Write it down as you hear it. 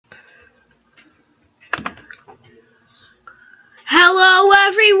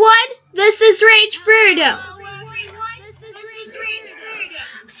everyone, this is Rage Birdo.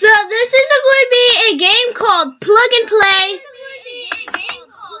 So this is going to be a game called Plug and Play.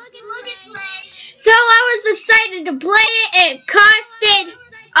 So I was decided to play it. It costed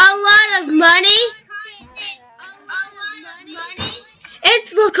a lot of money.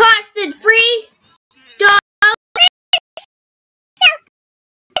 It's costed free.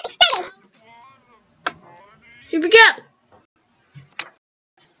 Here we go.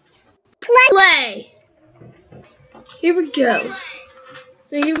 Play. Here we go.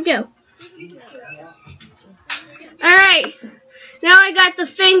 So here we go. Alright. Now I got the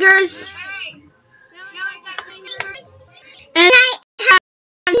fingers. And I have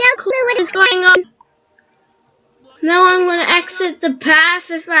no clue what is going on. Now I'm going to exit the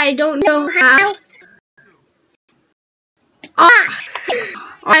path if I don't know how.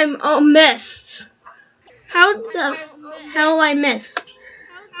 I'm missed. How the hell I miss?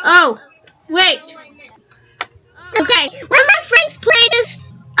 Oh, wait. Okay, when my friends played this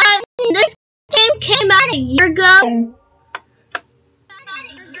game came out a year ago.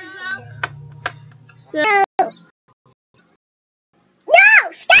 So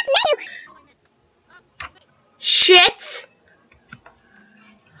no, stop me! Shit.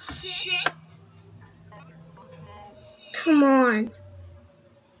 Come on.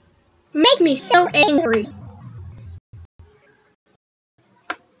 Make me so angry.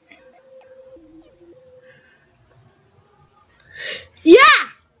 Yeah!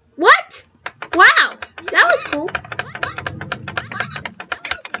 What? Wow, that was cool.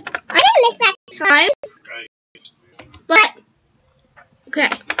 I didn't miss that time. But, okay.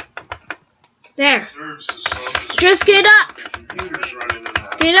 There. Just get up.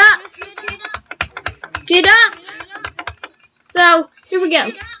 Get up. Get up. So, here we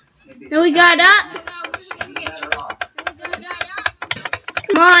go. Now we got up.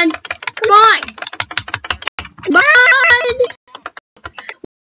 Come on. Come on. Come on.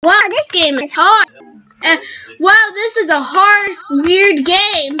 Wow, this game is hard. Wow, this is a hard, weird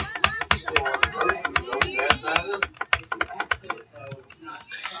game.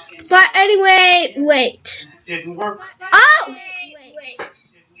 But anyway, wait. Didn't work. Oh!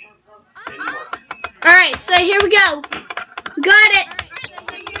 Alright, so here we go. Got it.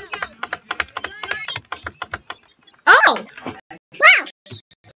 Oh! Wow!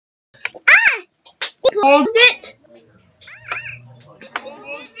 Closed it.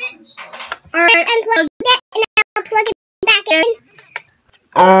 Alright, unclosed it, and now plug it back in.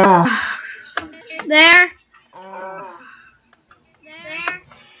 There.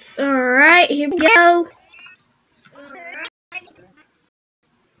 Alright, here we go.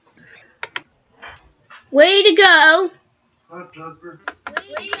 Way to go. Now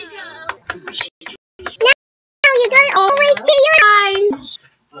you gotta always see your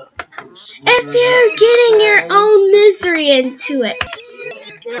signs. If you're getting your own misery into it.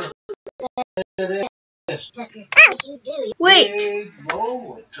 Wait.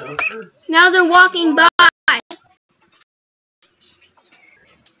 Now they're walking by.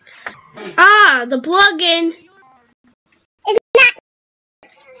 Ah, the plug-in is not.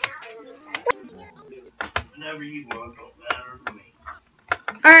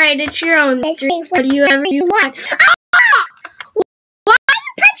 Alright, it's your own misery. Whatever you want. Ah! Why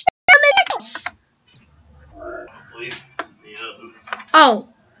you punch the missiles? Oh.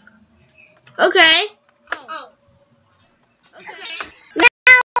 Okay.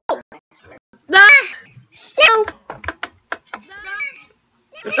 No.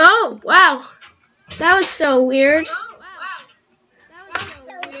 Oh, wow. That was so weird.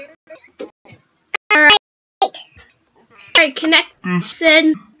 Alright. Alright, connect.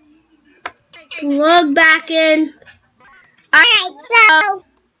 Plug back in. Alright, so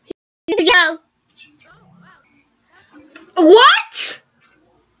here we go. What?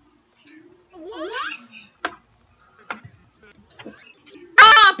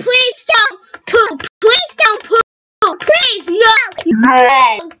 Oh, please don't poop. Please don't poop. Please, no.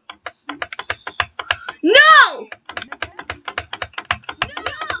 No.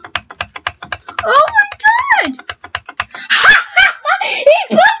 Oh my God. He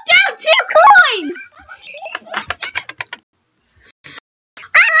pooped out 2 coins.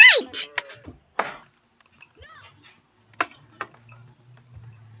 Alright.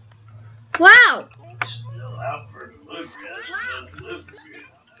 Wow. Still out for delivery.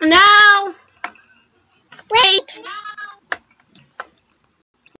 No. Wait.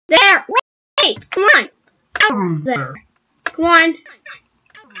 There. Wait. Come on. Out there. Come on.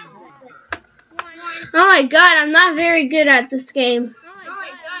 Oh my God, I'm not very good at this game.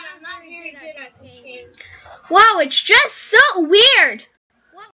 Wow, it's just so weird.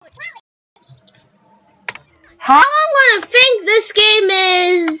 How I want to think this game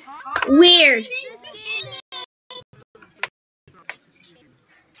is weird.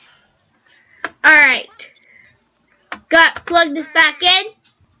 Alright. Got plug this back in.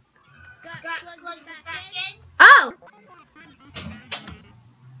 Oh.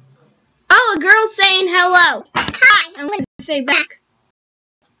 Oh, a girl saying hello. Hi. I'm going to say back.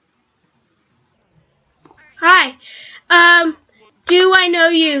 Hi. Do I know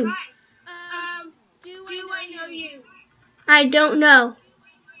you? I don't know.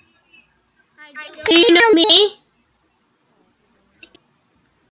 Do you know me?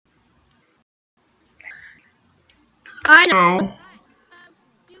 I know.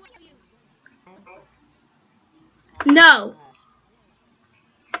 No.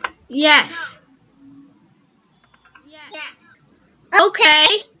 Yes. Okay.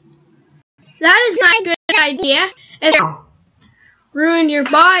 That is not a good idea. If you ruin your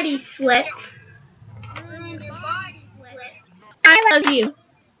body slits. I love you.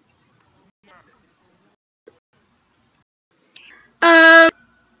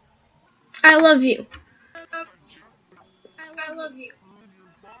 I love you.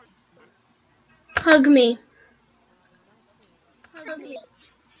 Hug me.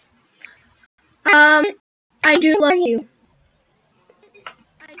 I do love you.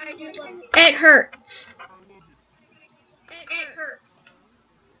 It hurts.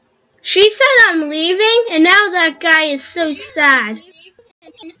 She said I'm leaving, and now that guy is so sad.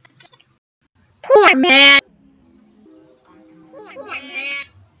 Poor man.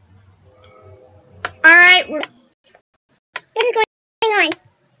 Alright, what is going on?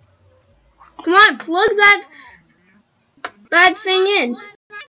 Come on, plug that bad thing in.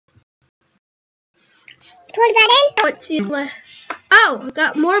 Plug that in? What's you? Oh, I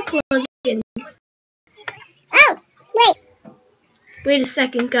got more plug-ins. Oh, wait. Wait a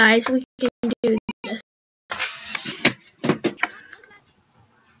second, guys. We can do this.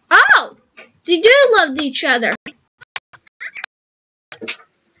 Oh! They do love each other.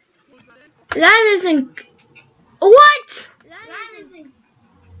 That isn't... What?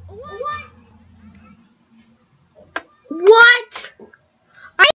 What?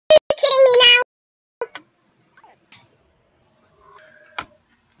 Are you kidding me now?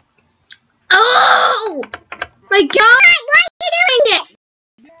 Oh! My God! Why are you doing this?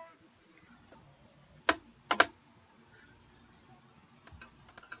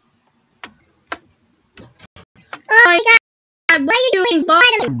 Oh my God! Why are you doing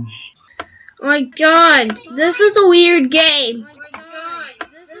bottom? Oh my God! This is a weird game.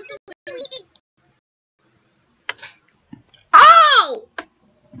 Oh!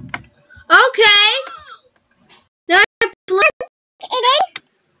 Okay. Now I plug it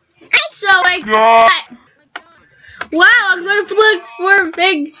in. So I got. Wow, I'm gonna plug 4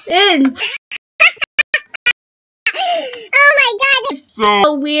 big ends. Oh my God, that's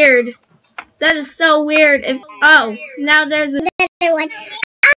so weird. That is so weird. Oh, now there's another one.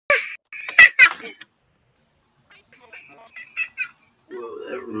 Whoa,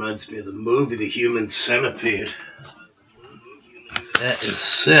 that reminds me of the movie The Human Centipede. That is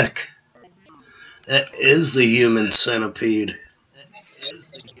sick. That is the Human Centipede.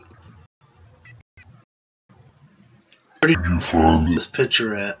 Where did you find this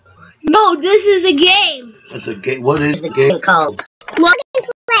picture at? No, this is a game. It's a game. What is the game called? Plug and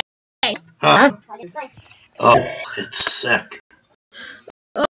play. Huh? Oh, it's sick.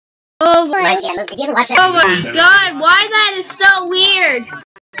 Oh my God, why that is so weird.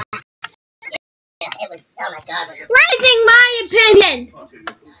 It was, oh my God. Raising my opinion.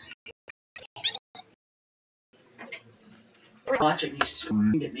 Watch it, you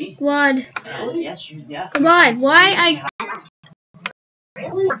screamed at me. What? Yes, you, yeah. Come on, why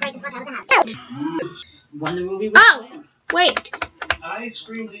Won the movie? Oh, wait. I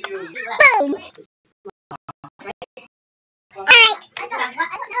screamed at you. Boom. Alright.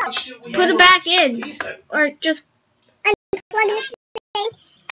 Put it back in. Or just unplug this thing.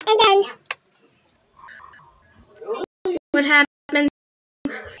 And then what happens when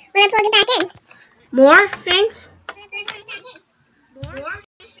I plug it back in? More things?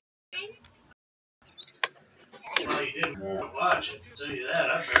 Well, you didn't want to watch it. I can tell you that.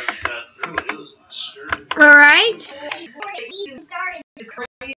 I barely got through it. It was disturbing. Alright.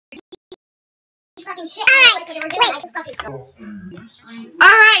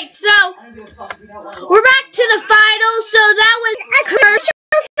 Alright, so we're back to the final. So that was a commercial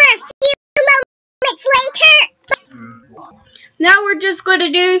for a few moments later. Now we're just going to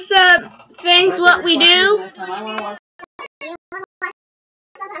do some things what we do.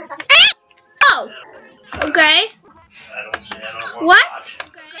 Oh, okay. I don't say I don't want to What? watch it.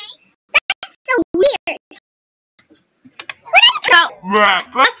 That's so weird.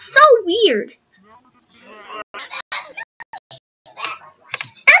 That's so weird.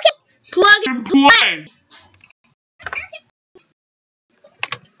 Plug and play.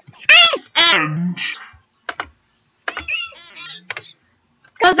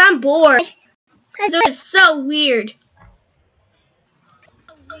 Because I'm bored. Because it's so weird.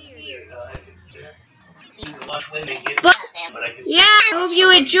 But yeah, I hope you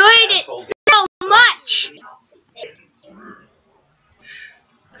enjoyed it so much.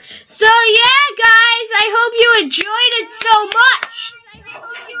 So yeah, guys, I hope you enjoyed it so much.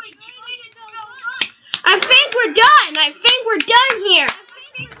 I think we're done. Here.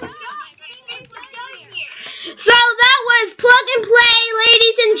 So that was Plug and Play,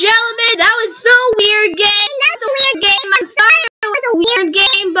 ladies and gentlemen. That was so weird game. That's a weird game. I'm sorry it was a weird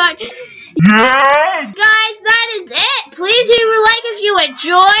game, but yeah, guys, that is it. Please leave a like if you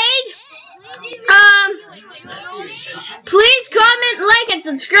enjoyed. Please comment, like, and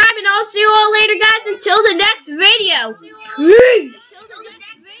subscribe, and I'll see you all later, guys. Until the next video. Peace.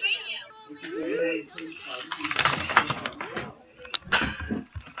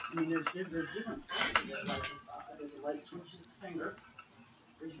 I mean, there's different. The light switches finger.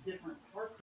 There's different parts.